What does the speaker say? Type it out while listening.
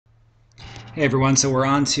Hey everyone, so we're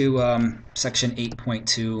on to section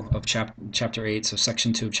 8.2 of chapter 8, so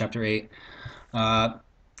section 2 of chapter 8. Uh,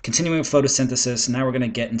 Continuing with photosynthesis, now we're going to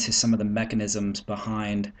get into some of the mechanisms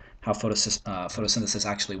behind how photosynthesis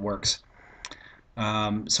actually works. So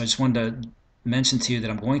I just wanted to mention to you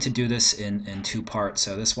that I'm going to do this in two parts.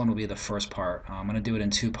 So this one will be the first part. I'm going to do it in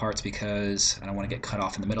two parts because I don't want to get cut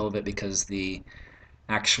off in the middle of it because the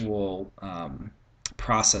actual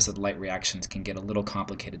process of light reactions can get a little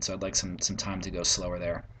complicated, so I'd like some time to go slower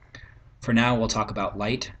there. For now, we'll talk about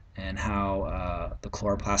light and how the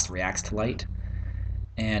chloroplast reacts to light,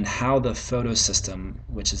 and how the photosystem,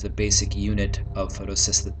 which is the basic unit of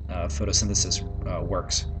photosynthesis,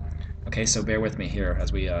 works. Okay, so bear with me here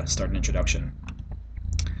as we start an introduction.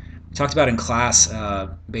 We talked about in class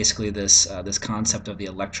basically this concept of the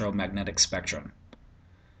electromagnetic spectrum.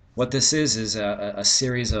 What this is a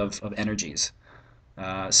series of energies.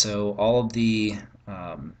 So all the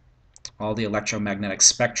electromagnetic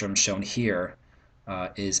spectrum shown here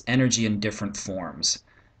is energy in different forms.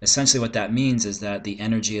 Essentially what that means is that the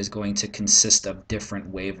energy is going to consist of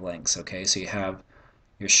different wavelengths. Okay, so you have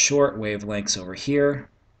your short wavelengths over here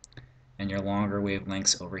and your longer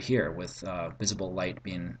wavelengths over here, with visible light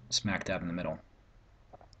being smack dab in the middle.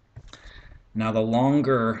 Now the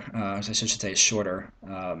longer, I should say shorter,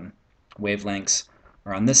 wavelengths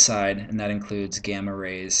are on this side, and that includes gamma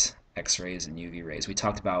rays, X-rays, and UV rays. We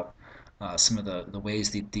talked about some of the ways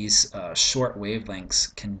that these short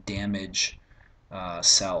wavelengths can damage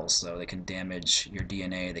cells. So they can damage your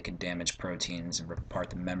DNA, they can damage proteins, and rip apart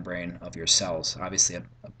the membrane of your cells. Obviously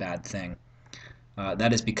a bad thing.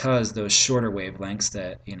 That is because those shorter wavelengths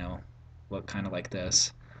that, look kind of like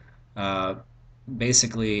this, uh,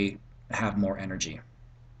 basically have more energy.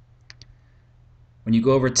 When you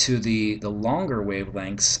go over to the longer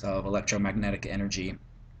wavelengths of electromagnetic energy,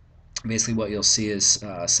 basically what you'll see is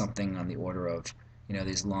something on the order of,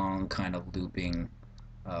 these long kind of looping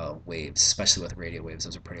waves, especially with radio waves.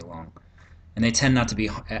 Those are pretty long, and they tend not to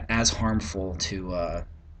be as harmful to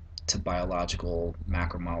biological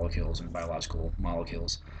macromolecules and biological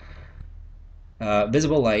molecules.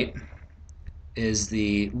 Visible light is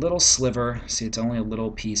the little sliver. See, it's only a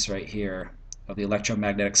little piece right here of the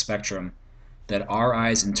electromagnetic spectrum that our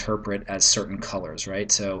eyes interpret as certain colors, right?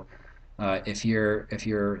 So if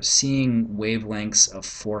you're seeing wavelengths of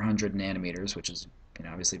 400 nanometers, which is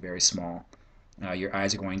obviously very small, your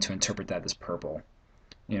eyes are going to interpret that as purple.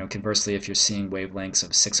 Conversely, if you're seeing wavelengths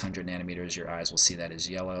of 600 nanometers, your eyes will see that as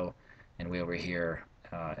yellow, and way over here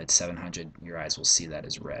at 700, your eyes will see that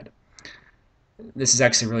as red. This is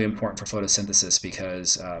actually really important for photosynthesis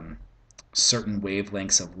because certain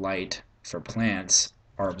wavelengths of light for plants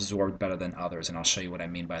are absorbed better than others, and I'll show you what I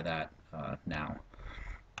mean by that now.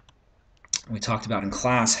 We talked about in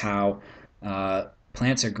class how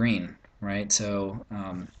plants are green, right? So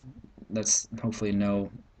that's hopefully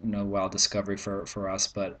no wild discovery for us,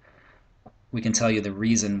 but we can tell you the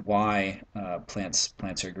reason why plants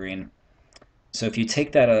are green. So if you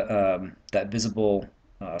take that visible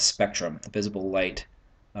spectrum, the visible light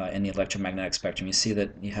in the electromagnetic spectrum, you see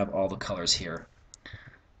that you have all the colors here.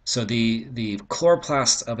 So the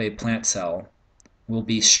chloroplast of a plant cell will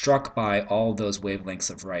be struck by all those wavelengths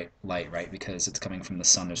of light, right? Because it's coming from the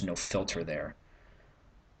sun, there's no filter there.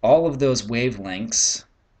 All of those wavelengths,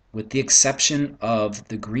 with the exception of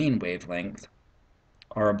the green wavelength,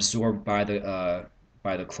 are absorbed by the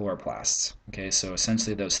chloroplasts. Okay, so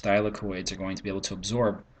essentially those thylakoids are going to be able to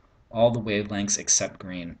absorb all the wavelengths except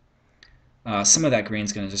green. Some of that green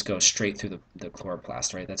is going to just go straight through the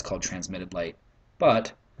chloroplast, right? That's called transmitted light.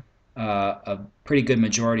 But a pretty good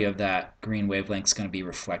majority of that green wavelength is going to be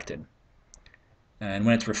reflected. And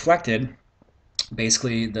when it's reflected,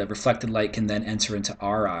 basically the reflected light can then enter into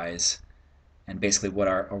our eyes, and basically what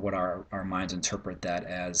our minds interpret that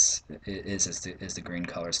as is the green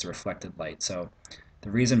color. It's the reflected light. So the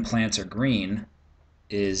reason plants are green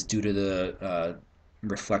is due to the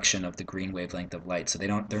reflection of the green wavelength of light. So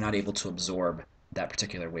they're not able to absorb that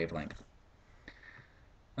particular wavelength.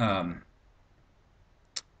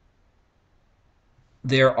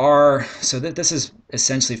 This is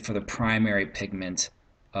essentially for the primary pigment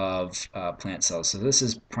of plant cells. So this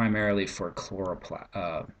is primarily for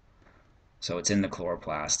chloroplast. So it's in the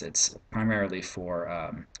chloroplast. It's primarily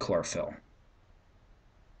for chlorophyll.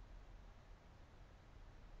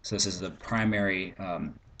 So this is the primary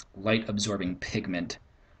light-absorbing pigment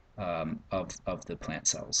of the plant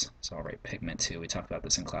cells. So I'll write pigment too. We talked about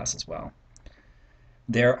this in class as well.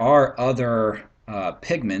 There are other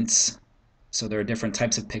pigments. So there are different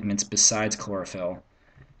types of pigments besides chlorophyll,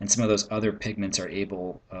 and some of those other pigments are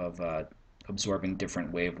able of absorbing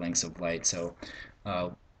different wavelengths of light. So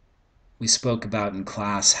we spoke about in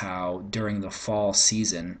class how during the fall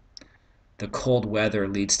season, the cold weather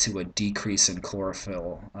leads to a decrease in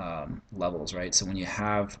chlorophyll levels, right? So when you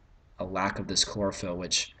have a lack of this chlorophyll,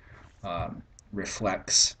 which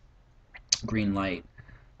reflects green light,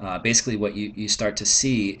 basically what you start to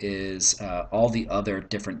see is all the other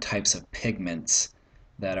different types of pigments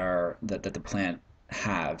that the plant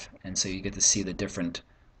have, and so you get to see the different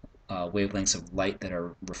wavelengths of light that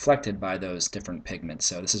are reflected by those different pigments.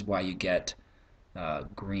 So this is why you get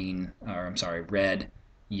red,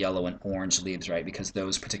 yellow, and orange leaves, right? Because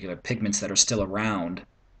those particular pigments that are still around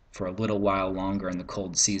for a little while longer in the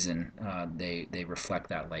cold season, they reflect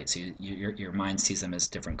that light. So your mind sees them as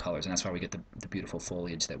different colors, and that's why we get the beautiful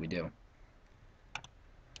foliage that we do.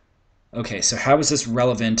 Okay, so how is this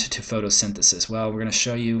relevant to photosynthesis? Well, we're going to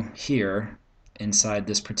show you here inside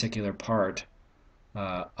this particular part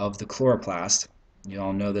of the chloroplast. You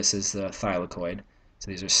all know this is the thylakoid. So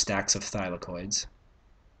these are stacks of thylakoids.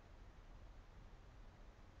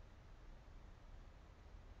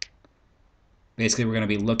 Basically, we're going to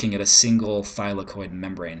be looking at a single thylakoid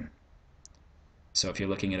membrane. So if you're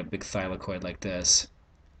looking at a big thylakoid like this,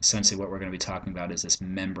 essentially what we're going to be talking about is this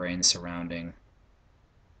membrane surrounding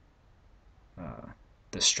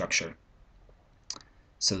this structure.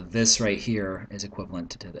 So this right here is equivalent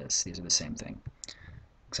to this. These are the same thing,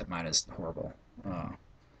 except mine is horrible.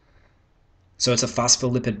 So it's a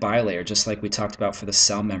phospholipid bilayer, just like we talked about for the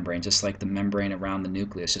cell membrane, just like the membrane around the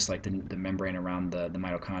nucleus, just like the membrane around the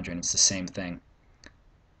mitochondria. It's the same thing.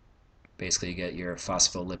 Basically, you get your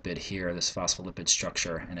phospholipid here, this phospholipid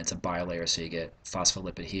structure, and it's a bilayer, so you get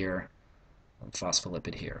phospholipid here,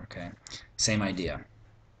 phospholipid here. Okay, same idea.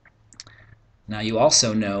 Now you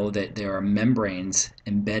also know that there are membranes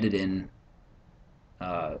embedded in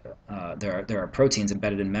there are proteins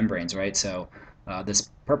embedded in membranes, right? So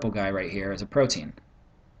this purple guy right here is a protein.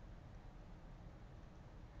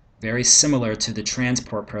 Very similar to the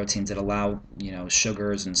transport proteins that allow,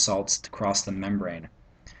 sugars and salts to cross the membrane.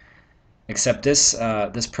 Except this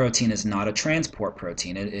protein is not a transport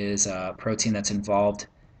protein. It is a protein that's involved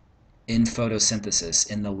in photosynthesis,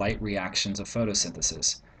 in the light reactions of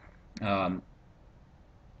photosynthesis.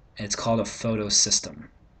 It's called a photosystem.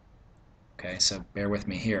 Okay, so bear with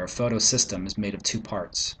me here. A photosystem is made of two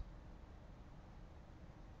parts.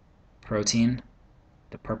 Protein,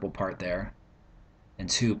 the purple part there, and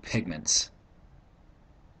two pigments.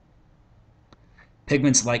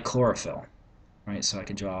 Pigments like chlorophyll, right? So I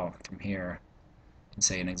can draw from here and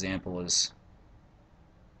say an example is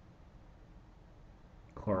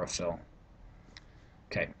chlorophyll.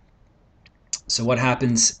 Okay, so what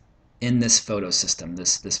happens in this photosystem,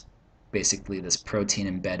 this basically this protein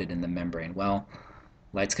embedded in the membrane? Well,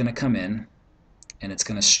 light's going to come in and it's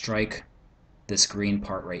going to strike this green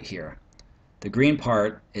part right here. The green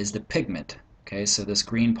part is the pigment. Okay, so this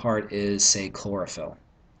green part is, say, chlorophyll.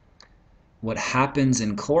 What happens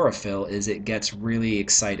in chlorophyll is it gets really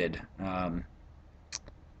excited. It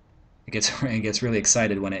gets really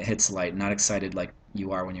excited when it hits light. Not excited like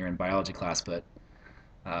you are when you're in biology class, but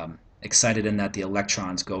excited in that the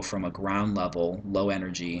electrons go from a ground level, low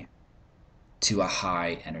energy, to a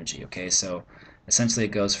high energy. Okay, so essentially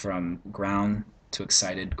it goes from ground to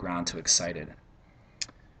excited, ground to excited.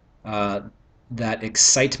 That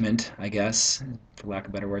excitement, I guess, for lack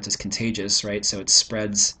of better words, is contagious, right? So it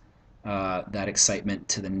spreads that excitement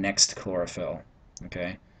to the next chlorophyll.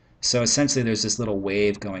 Okay, so essentially there's this little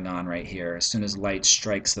wave going on right here. As soon as light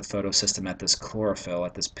strikes the photosystem at this chlorophyll,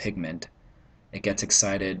 at this pigment, it gets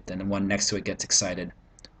excited, then the one next to it gets excited.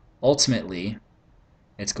 Ultimately,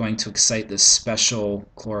 it's going to excite this special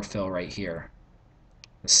chlorophyll right here,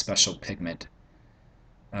 this special pigment,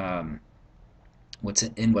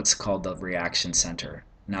 what's called the reaction center.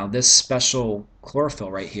 Now this special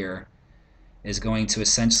chlorophyll right here is going to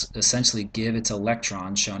essentially give its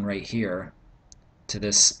electron, shown right here, to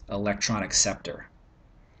this electron acceptor.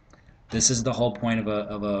 This is the whole point of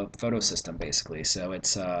a photosystem, basically. So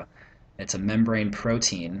it's a membrane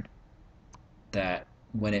protein that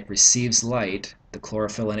when it receives light, the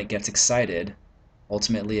chlorophyll in it gets excited,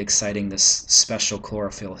 ultimately exciting this special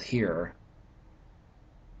chlorophyll here,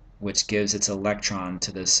 which gives its electron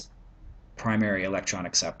to this primary electron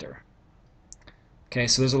acceptor. Okay,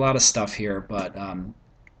 so there's a lot of stuff here, but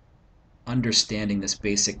understanding this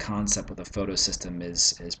basic concept with a photosystem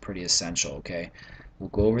is pretty essential. Okay, we'll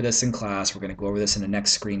go over this in class. We're going to go over this in the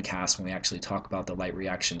next screencast when we actually talk about the light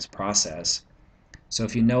reactions process. So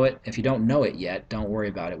if you know it, if you don't know it yet, don't worry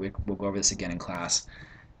about it. We'll go over this again in class,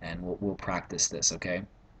 and we'll practice this. Okay,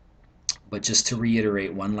 but just to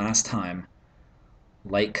reiterate one last time,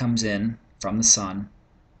 light comes in from the sun.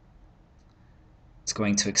 It's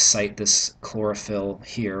going to excite this chlorophyll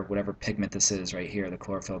here, whatever pigment this is right here, the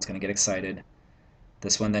chlorophyll, it's going to get excited.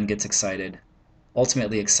 This one then gets excited,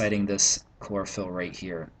 ultimately exciting this chlorophyll right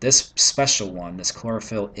here. This special one, this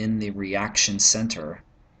chlorophyll in the reaction center,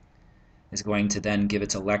 is going to then give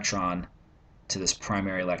its electron to this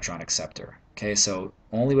primary electron acceptor. Okay, so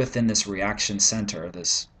only within this reaction center,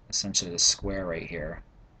 this essentially this square right here,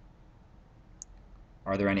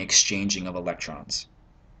 are there any exchanging of electrons.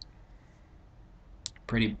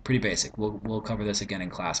 Pretty basic. We'll cover this again in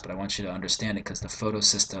class, but I want you to understand it because the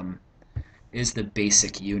photosystem is the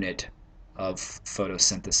basic unit of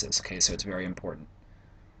photosynthesis. Okay, so it's very important.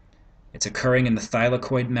 It's occurring in the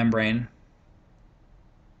thylakoid membrane,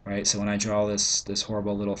 right? So when I draw this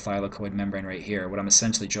horrible little thylakoid membrane right here, what I'm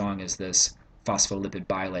essentially drawing is this phospholipid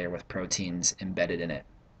bilayer with proteins embedded in it.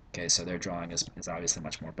 Okay, so their drawing is obviously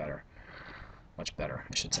much better,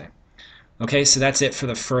 I should say. Okay, so that's it for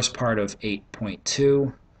the first part of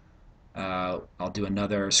 8.2. I'll do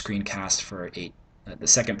another screencast for the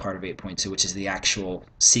second part of 8.2, which is the actual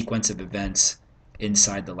sequence of events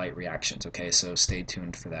inside the light reactions. Okay, so stay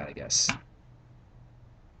tuned for that, I guess.